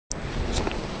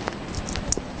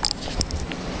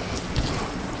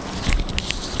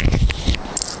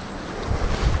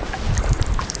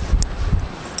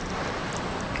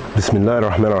Bismillah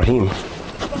ar-Rahman ar-Rahim.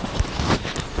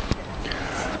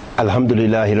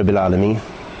 Alhamdulillahi Rabbil Alameen.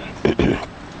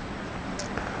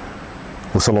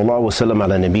 Wa sallallahu wa sallam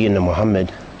ala nabiyyina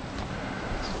Muhammad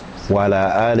wa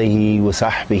ala alihi wa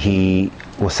sahbihi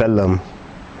wa sallam.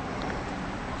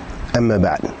 Amma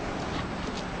ba'd.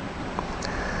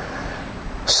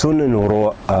 Sunan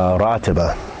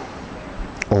Ratiba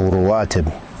or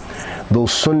Rawaafidh,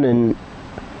 those Sunan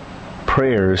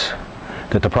prayers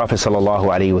that the Prophet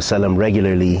ﷺ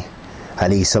regularly,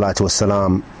 alayhi salatu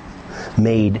wasalam,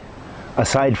 made,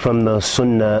 aside from the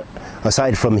Sunnah,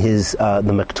 aside from his the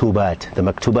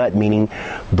maktubat meaning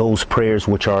those prayers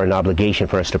which are an obligation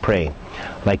for us to pray,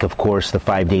 like of course the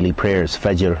 5 daily prayers,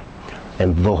 Fajr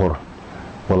and Dhuhr,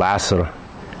 wal Asr,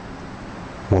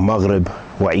 wal Maghrib,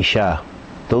 wa Isha.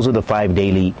 Those are the 5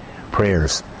 daily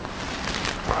prayers.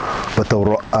 But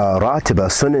the Ratiba,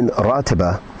 Sunan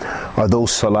Ratiba, are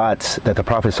those salats that the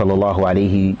Prophet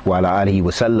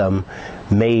ﷺ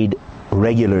made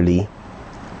regularly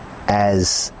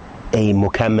as a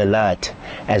mukammalat,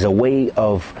 as a way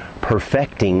of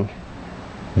perfecting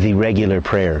the regular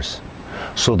prayers.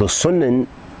 So the Sunan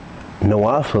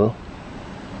Nawafil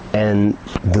and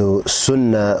the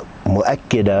Sunnah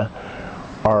Mu'akkida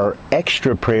are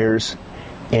extra prayers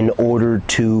in order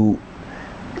to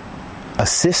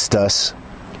assist us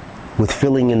with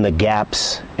filling in the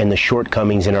gaps and the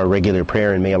shortcomings in our regular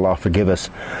prayer, and may Allah forgive us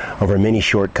of our many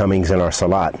shortcomings in our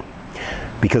salat.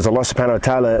 Because Allah subhanahu wa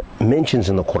ta'ala mentions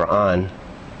in the Quran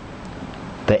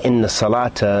that in the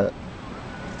salata,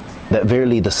 that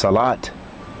verily the salat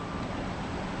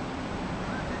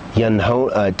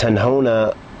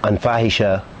tanhona an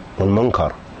fahisha wal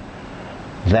munkar,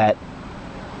 that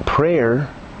prayer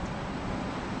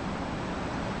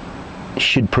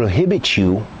should prohibit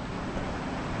you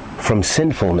from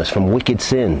sinfulness, from wicked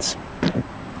sins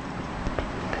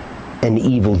and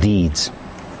evil deeds.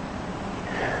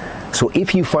 So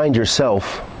if you find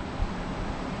yourself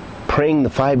praying the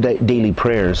 5 daily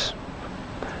prayers,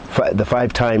 the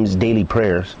 5 times daily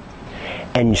prayers,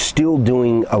 and still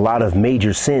doing a lot of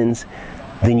major sins,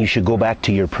 then you should go back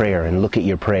to your prayer and look at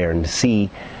your prayer and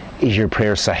see, is your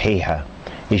prayer sahiha?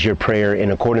 Is your prayer in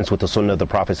accordance with the sunnah of the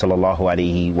Prophet sallallahu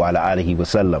alaihi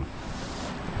wasallam?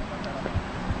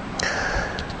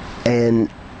 And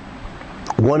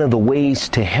one of the ways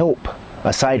to help,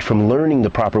 aside from learning the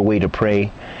proper way to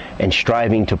pray and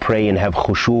striving to pray and have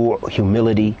khushu',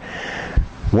 humility,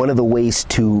 one of the ways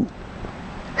to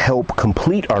help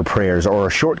complete our prayers or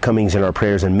our shortcomings in our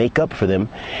prayers and make up for them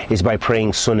is by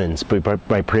praying sunnahs,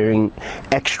 by praying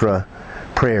extra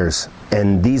prayers.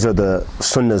 And these are the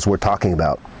sunnahs we're talking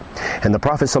about. And the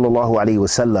Prophet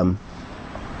ﷺ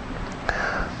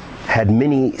had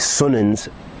many sunnahs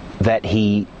that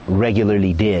he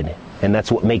regularly did, and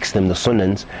that's what makes them the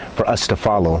sunnahs for us to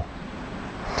follow.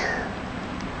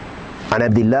 عن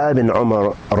عبد الله بن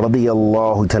عمر رضي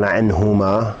الله تعالى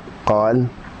عنهما قال: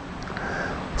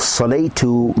 صليت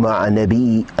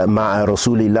مع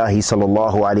رسول الله صلى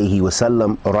الله عليه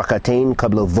وسلم ركعتين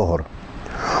قبل الظهر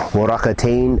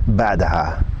وركعتين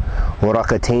بعدها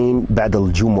وركعتين بعد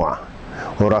الجمعة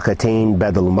وركعتين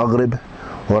بعد المغرب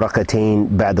وركعتين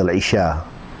بعد العشاء.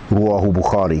 رواه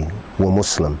بخاري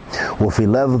ومسلم. وفي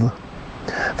لفظ: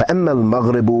 فأما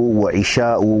المغرب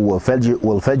وعشاء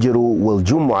والفجر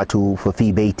والجمعة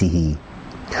ففي بيته.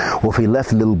 وفي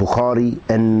لفظ البخاري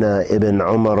أن ابن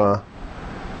عمر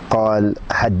قال: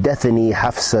 حدثني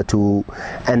حفصة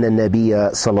أن النبي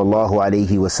صلى الله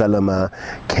عليه وسلم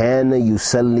كان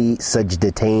يصلي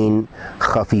سجدتين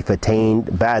خفيفتين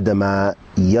بعدما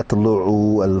يطلع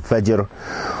الفجر،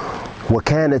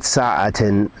 وكانت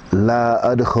ساعة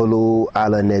لا أدخل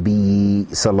على النبي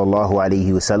صلى الله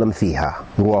عليه وسلم فيها.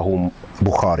 رواه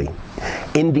Bukhari.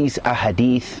 In these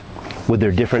ahadith, with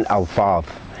their different alfaz,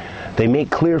 they make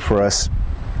clear for us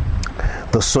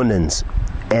the sunnahs,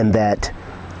 and that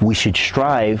we should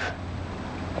strive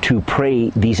to pray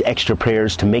these extra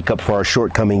prayers to make up for our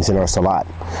shortcomings in our salat.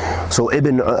 So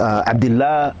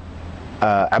Abdullah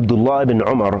ibn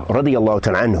Umar radiyallahu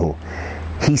ta'ala anhu,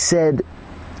 he said,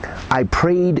 I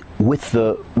prayed with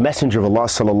the Messenger of Allah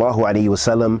sallallahu alaihi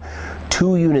wasallam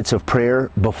 2 units of prayer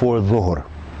before Dhuhr,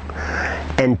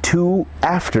 and 2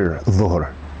 after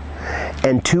Dhuhr,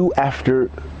 and 2 after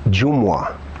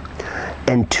Jumu'ah,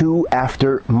 and 2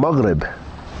 after Maghrib,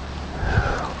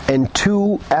 and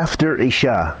 2 after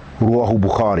Isha. Ruwahu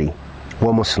Bukhari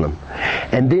wa Muslim.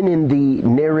 And then in the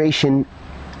narration,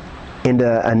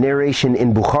 a narration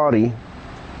in Bukhari,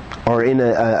 or in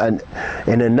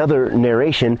another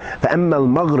narration, فَأَمَّا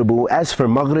الْمَغْرِبُ, as for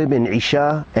Maghrib and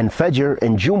Isha and Fajr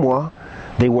and Jumu'ah,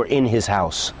 they were in his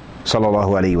house,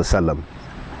 sallallahu alayhi wasallam.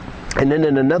 And then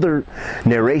in another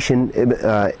narration,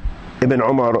 Ibn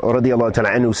Umar radiallahu ta'ala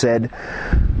anhu said,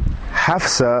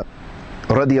 Hafsa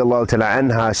radiallahu ta'ala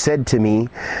anha said to me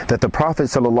that the Prophet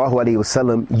sallallahu alaihi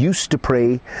wasallam used to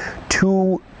pray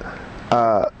two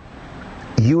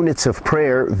units of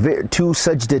prayer, two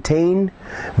sajdatain,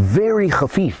 very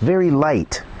khafif, very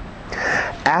light,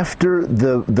 after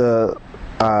the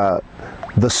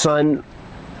sun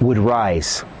would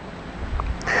rise.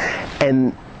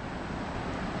 And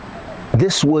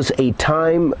this was a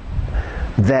time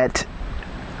that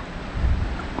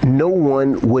no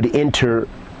one would enter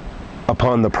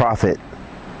upon the Prophet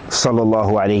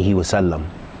sallallahu alaihi wasallam.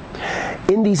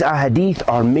 In these ahadith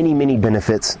are many, many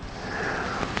benefits,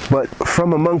 but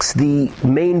from amongst the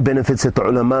main benefits that the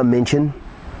ulama mention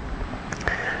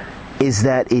is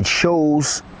that it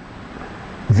shows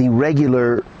the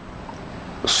regular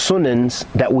sunans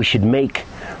that we should make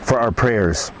for our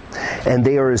prayers. And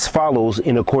they are as follows,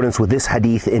 in accordance with this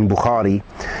hadith in Bukhari,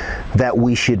 that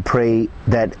we should pray,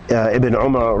 that Ibn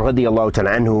Umar radiallahu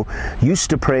ta'ala anhu used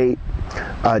to pray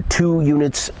 2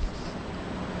 units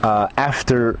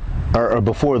after or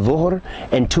before Dhuhr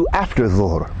and 2 after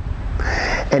Dhuhr.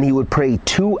 And he would pray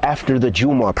 2 after the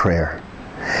Jummah prayer.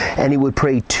 And he would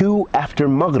pray 2 after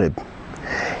Maghrib.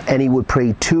 And he would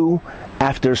pray 2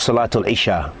 after Salatul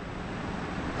Isha.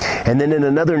 And then in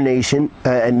another narration,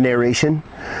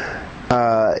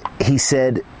 he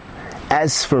said,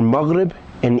 as for Maghrib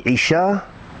and Isha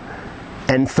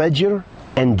and Fajr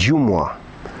and Jumu'ah,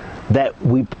 that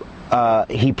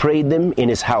he prayed them in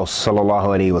his house, sallallahu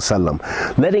alaihi wasallam,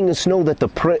 letting us know that the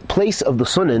place of the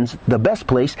sunans, the best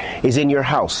place, is in your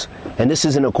house. And this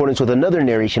is in accordance with another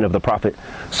narration of the Prophet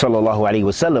sallallahu alaihi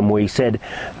wasallam, where he said,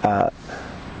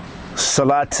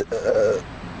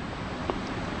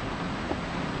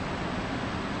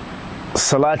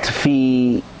 Salat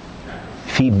fi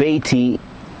bayti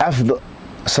afdal,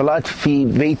 Salat fi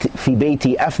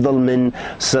bayti afdal min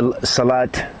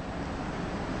salat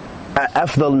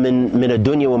أفضل من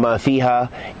الدنيا وما فيها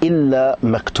إلا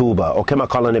مكتوبة, or كما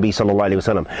قال النبي صلى الله عليه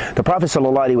وسلم. The Prophet صلى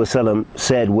الله عليه وسلم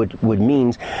said, what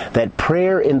means that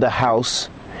prayer in the house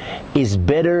is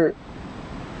better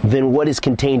than what is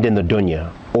contained in the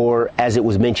dunya, or as it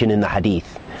was mentioned in the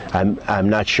hadith. I'm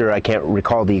not sure, I can't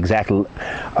recall the exact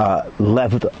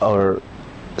left or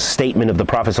statement of the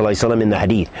Prophet ﷺ in the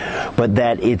hadith, but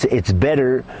that it's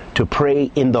better to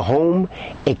pray in the home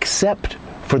except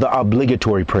for the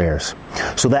obligatory prayers.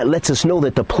 So that lets us know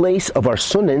that the place of our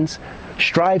sunans,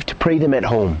 strive to pray them at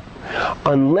home,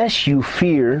 unless you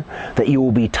fear that you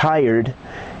will be tired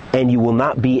and you will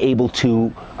not be able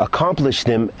to accomplish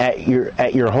them at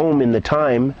your home in the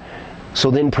time. So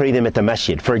then pray them at the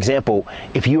masjid. For example,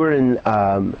 if you are in,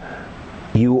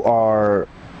 you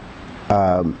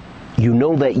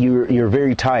know that you're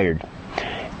very tired,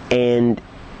 and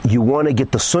you want to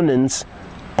get the sunans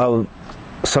of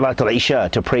Salat al-Isha,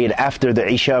 to pray it after the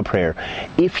Isha prayer.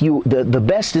 The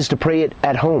best is to pray it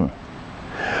at home.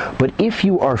 But if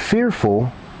you are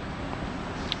fearful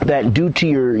that due to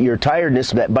your tiredness,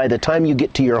 that by the time you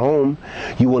get to your home,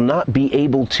 you will not be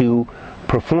able to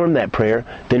perform that prayer,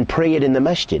 then pray it in the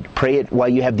masjid. Pray it while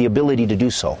you have the ability to do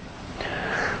so.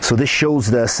 So this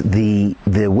shows us the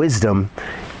wisdom,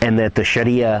 and that the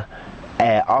Sharia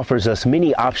offers us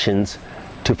many options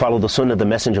to follow the sunnah of the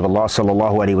Messenger of Allah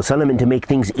sallallahu alaihi wasallam, and to make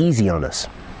things easy on us.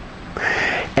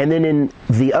 And then in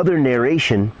the other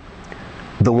narration,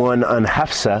 the one on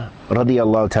Hafsa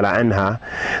radiyallahu ta'ala anha,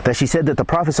 that she said that the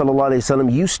Prophet sallallahu alaihi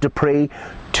wasallam used to pray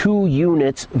 2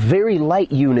 units, very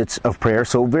light units of prayer,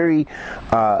 so very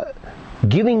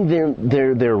giving them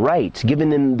their rights, giving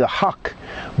them the haqq,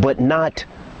 but not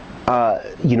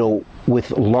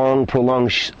with long, prolonged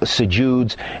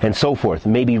sujuds and so forth,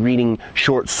 maybe reading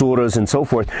short surahs and so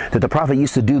forth, that the Prophet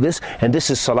used to do this, and this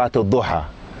is Salatul Duha.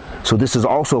 So this is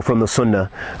also from the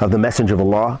sunnah of the Messenger of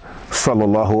Allah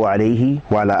sallallahu alaihi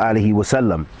wa ala alihi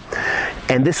wasallam.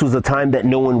 And this was the time that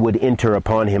no one would enter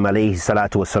upon him, alayhi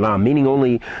salatu wasalam, meaning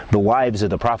only the wives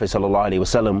of the Prophet sallallahu alaihi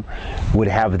wasallam would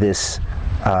have this,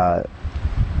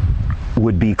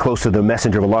 would be close to the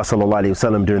Messenger of Allah sallallahu alaihi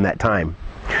wasallam during that time.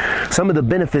 Some of the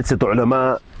benefits that the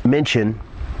ulama mention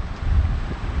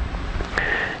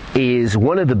is,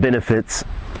 one of the benefits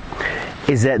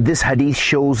is that this hadith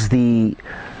shows the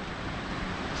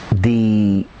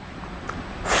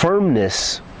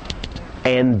firmness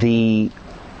and the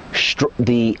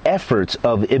efforts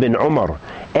of Ibn Umar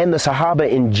and the Sahaba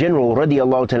in general,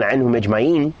 radiyallahu ta'ala anhum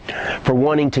ajma'een, for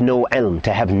wanting to know ilm,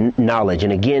 to have knowledge.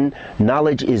 And again,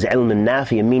 knowledge is ilm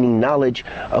nafi, meaning knowledge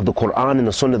of the Quran and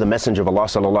the Sunnah of the Messenger of Allah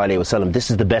sallallahu alayhi wa sallam. This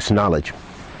is the best knowledge.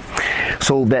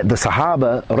 So that the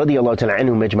Sahaba, radiallahu ta'ala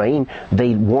anhum ajma'in,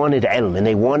 they wanted ilm, and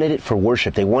they wanted it for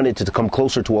worship. They wanted to come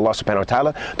closer to Allah subhanahu wa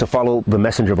ta'ala, to follow the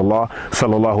Messenger of Allah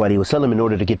sallallahu alayhi wa sallam in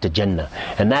order to get to Jannah.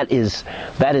 And that is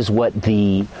what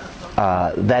the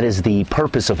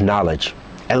purpose of knowledge,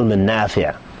 ilm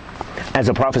al-nafi'. As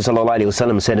the Prophet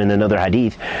ﷺ said in another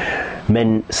hadith,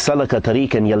 "Men salaka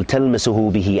tariqan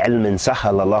yaltalmisuhu bihi ilman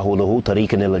sahala Allahu lahu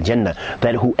tariqan ila jannah."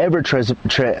 That whoever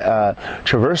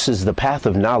traverses the path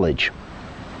of knowledge,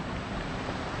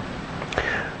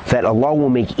 that Allah will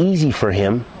make easy for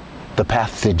him the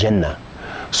path to Jannah.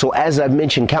 So as I've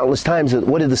mentioned countless times,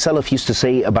 what did the Salaf used to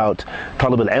say about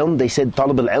talib al-ilm? They said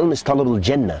talib al-ilm is talib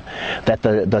al-jannah. That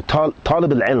the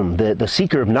talib al-ilm, the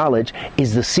seeker of knowledge,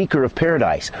 is the seeker of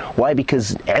paradise. Why?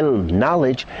 Because ilm,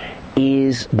 knowledge,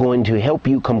 is going to help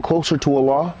you come closer to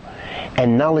Allah.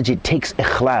 And knowledge, it takes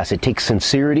ikhlas, it takes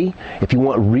sincerity. If you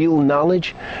want real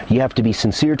knowledge, you have to be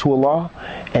sincere to Allah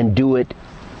and do it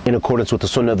in accordance with the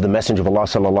sunnah of the Messenger of Allah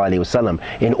sallallahu alaihi wasallam,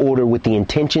 in order with the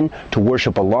intention to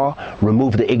worship Allah,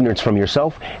 remove the ignorance from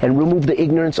yourself, and remove the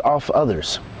ignorance off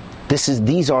others.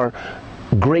 These are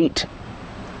great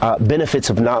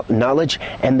benefits of knowledge,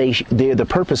 and they're the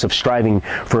purpose of striving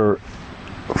for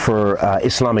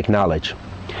Islamic knowledge.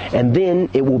 And then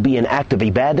it will be an act of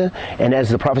ibadah, and as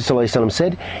the Prophet sallallahu alaihi wasallam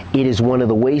said, it is one of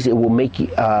the ways it will make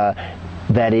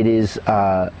that it is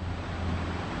the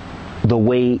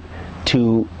way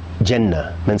to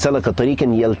Jannah. Man salaka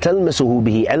tariqan yaltalmisuhu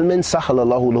bihi ilman sahala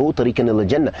Allahu lahu tariqan ila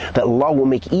Jannah. That Allah will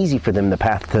make easy for them the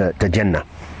path to Jannah.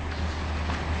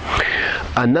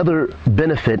 Another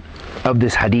benefit of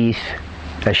this hadith,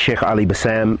 as Sheikh Ali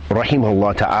Bassam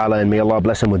rahimahullah ta'ala, and may Allah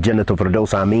bless him with Jannatul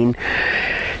Firdaus, ameen,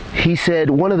 he said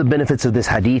one of the benefits of this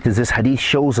hadith is this hadith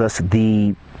shows us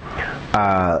the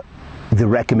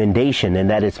recommendation, and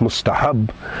that it's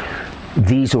mustahab,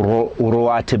 these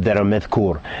rawatib that are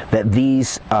madhkur, that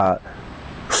these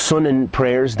sunan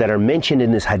prayers that are mentioned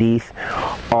in this hadith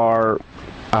are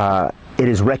it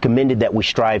is recommended that we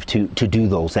strive to do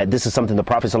those. That this is something the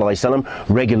Prophet ﷺ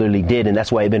regularly did, and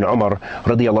that's why Ibn Umar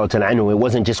radiallahu ta'ala anhu, it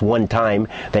wasn't just one time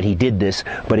that he did this,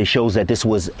 but it shows that this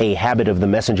was a habit of the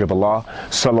Messenger of Allah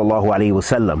sallallahu alaihi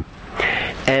wasallam.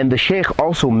 And the Sheikh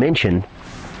also mentioned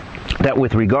that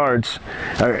with regards,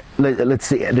 let's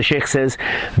see, the Sheikh says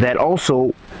that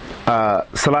also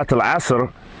Salat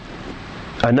al-Asr,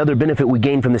 another benefit we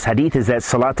gain from this hadith is that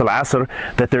Salat al-Asr,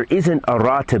 that there isn't a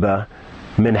ratiba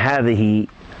min hadhihi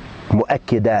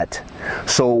mu'akkidat.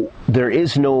 So there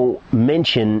is no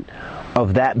mention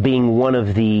of that being one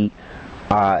of the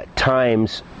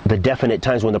times, the definite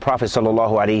times when the Prophet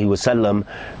sallallahu alaihi wasallam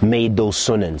made those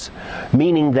sunans.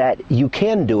 Meaning that you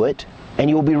can do it and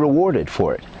you will be rewarded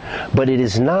for it. But it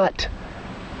is not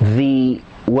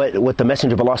what the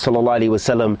Messenger of Allah sallallahu alaihi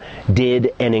wasallam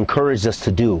did and encouraged us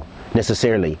to do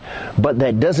necessarily. But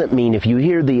that doesn't mean if you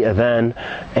hear the adhan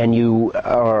and you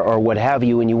or what have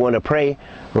you, and you want to pray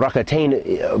rakatain,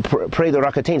 pray the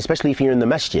rakatain, especially if you're in the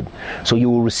masjid, so you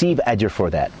will receive ajr for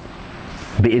that,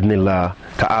 bi'idhnillah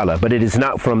ta'ala. But it is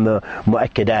not from the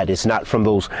mu'akkidat, it's not from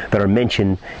those that are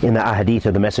mentioned in the ahadith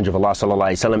of the Messenger of Allah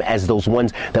sallallahu alaihi wasallam as those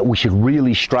ones that we should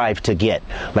really strive to get.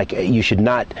 Like you should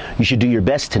do your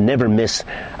best to never miss,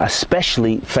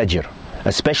 especially fajr,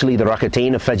 especially the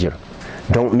rakatain of fajr.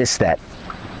 Don't miss that.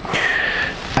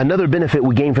 Another benefit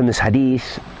we gain from this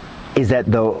hadith is that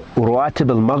the rawatib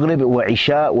al-maghrib wa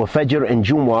isha wa fajr and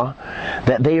jumu'ah,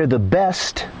 that they are the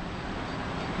best.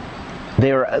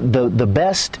 They are the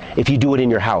best if you do it in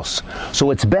your house.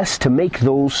 So it's best to make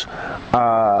those,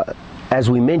 as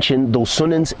we mentioned, those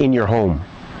sunans in your home.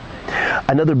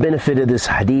 Another benefit of this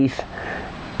hadith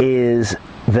is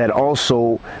that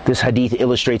also this hadith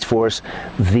illustrates for us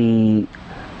the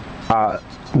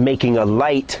making a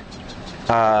light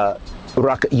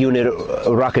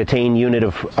rakatain unit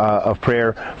of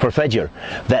prayer for fajr.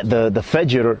 That the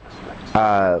fajr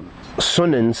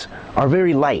sunans are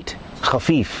very light,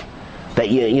 khafif. That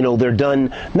you know they're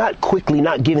done not quickly,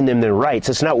 not giving them their rights.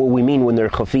 That's not what we mean when they're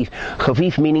khafif.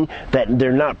 Khafif meaning that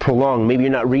they're not prolonged. Maybe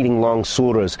you're not reading long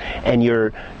surahs, and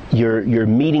you're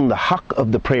meeting the haqq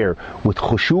of the prayer with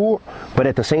khushu', but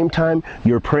at the same time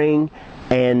you're praying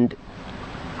and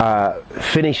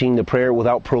finishing the prayer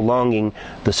without prolonging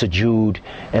the sujood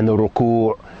and the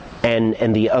ruku'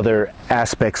 and the other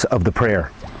aspects of the prayer.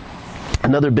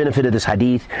 Another benefit of this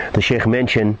hadith the Sheikh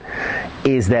mentioned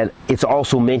is that it's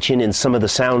also mentioned in some of the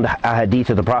sound hadith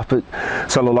of the Prophet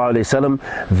sallallahu alaihi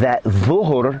wasallam that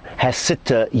dhuhr has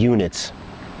sitta units.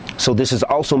 So this is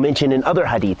also mentioned in other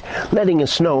hadith, letting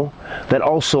us know that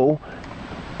also,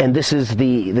 and this is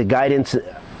the guidance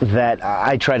that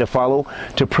I try to follow,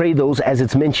 to pray those as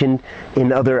it's mentioned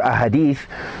in other ahadith,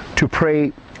 to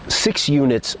pray 6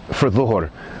 units for dhuhr,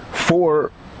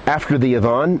 4 after the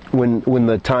adhan when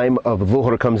the time of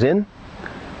dhuhr comes in,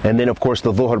 and then of course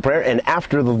the dhuhr prayer, and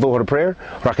after the dhuhr prayer,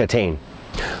 rakatain.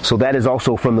 So that is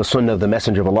also from the sunnah of the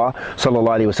Messenger of Allah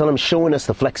sallallahu alaihi wasallam, showing us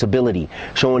the flexibility,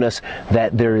 showing us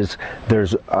that there's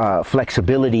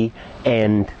flexibility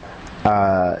and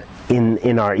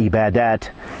in our ibadat,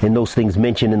 in those things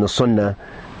mentioned in the sunnah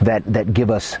that give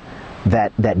us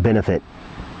that benefit.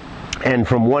 And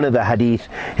from one of the hadith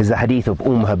is the hadith of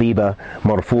Habiba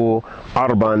marfu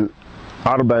arban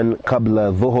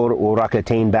qabla dhuhr wa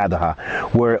rakatain ba'daha,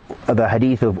 where the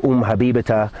hadith of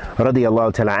Habibata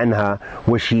radiyallahu ta'ala anha,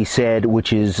 where she said,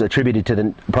 which is attributed to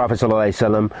the Prophet sallallahu alaihi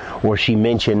wasallam, where she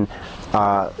mentioned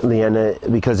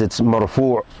because it's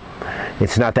marfu',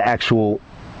 it's not the actual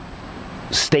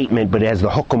statement, but it has the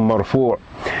hukm marfu',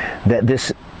 that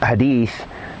this hadith,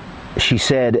 she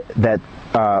said that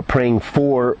praying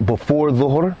 4 before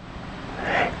dhuhr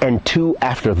and 2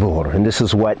 after dhuhr, and this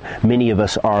is what many of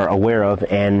us are aware of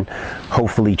and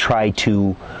hopefully try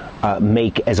to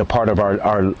make as a part of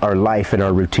our life and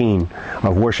our routine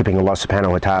of worshiping Allah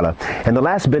subhanahu wa ta'ala. And the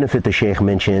last benefit the Sheikh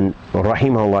mentioned,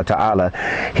 rahimahullah ta'ala,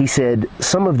 he said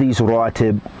some of these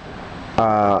rawatib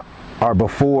are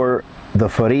before the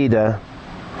farida,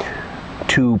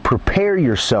 to prepare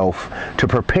yourself, to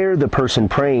prepare the person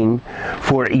praying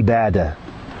for ibadah.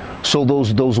 So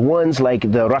those ones like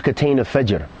the rakatain of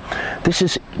fajr, this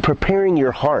is preparing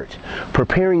your heart,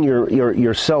 preparing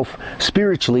yourself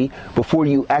spiritually before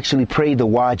you actually pray the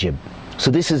wajib.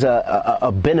 So this is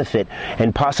a benefit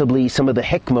and possibly some of the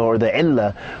hikmah or the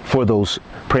illah for those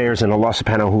prayers, and Allah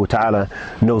subhanahu wa ta'ala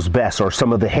knows best, or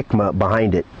some of the hikmah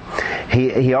behind it.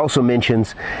 He also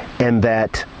mentions, and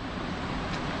that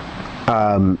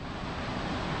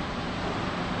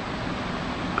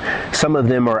some of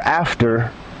them are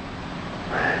after,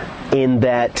 in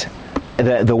that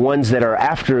the ones that are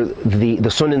after the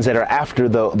sunnahs that are after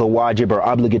the wajib or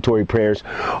obligatory prayers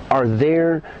are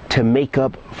there to make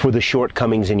up for the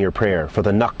shortcomings in your prayer, for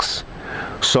the naqs.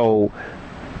 So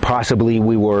possibly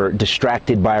we were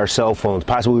distracted by our cell phones,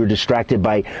 possibly we were distracted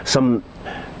by some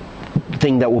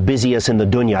thing that will busy us in the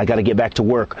dunya. I got to get back to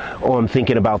work. Oh, I'm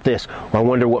thinking about this. Or I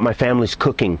wonder what my family's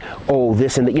cooking. Oh,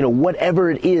 this and that.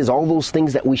 Whatever it is, all those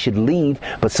things that we should leave,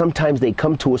 but sometimes they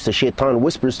come to us, the shaitan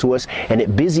whispers to us, and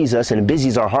it busies us, and it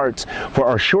busies our hearts for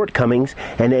our shortcomings,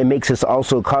 and it makes us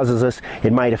also, causes us,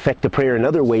 it might affect the prayer in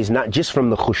other ways, not just from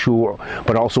the khushu',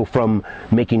 but also from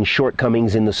making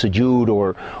shortcomings in the sujood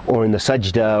or in the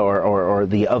sajda or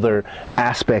the other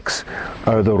aspects,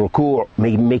 or the ruku',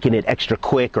 making it extra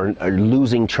quick or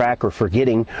losing track or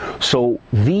forgetting. So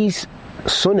these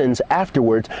sunnahs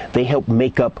afterwards, they help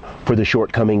make up for the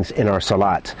shortcomings in our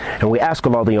salat. And we ask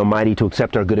Allah the Almighty to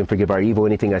accept our good and forgive our evil.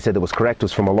 Anything I said that was correct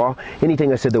was from Allah.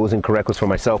 Anything I said that was incorrect was from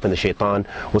myself and the shaitan.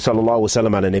 Wa sallallahu wa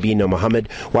sallam ala nabiyyina Muhammad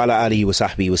wa ala alihi wa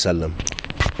sahbihi wa sallam.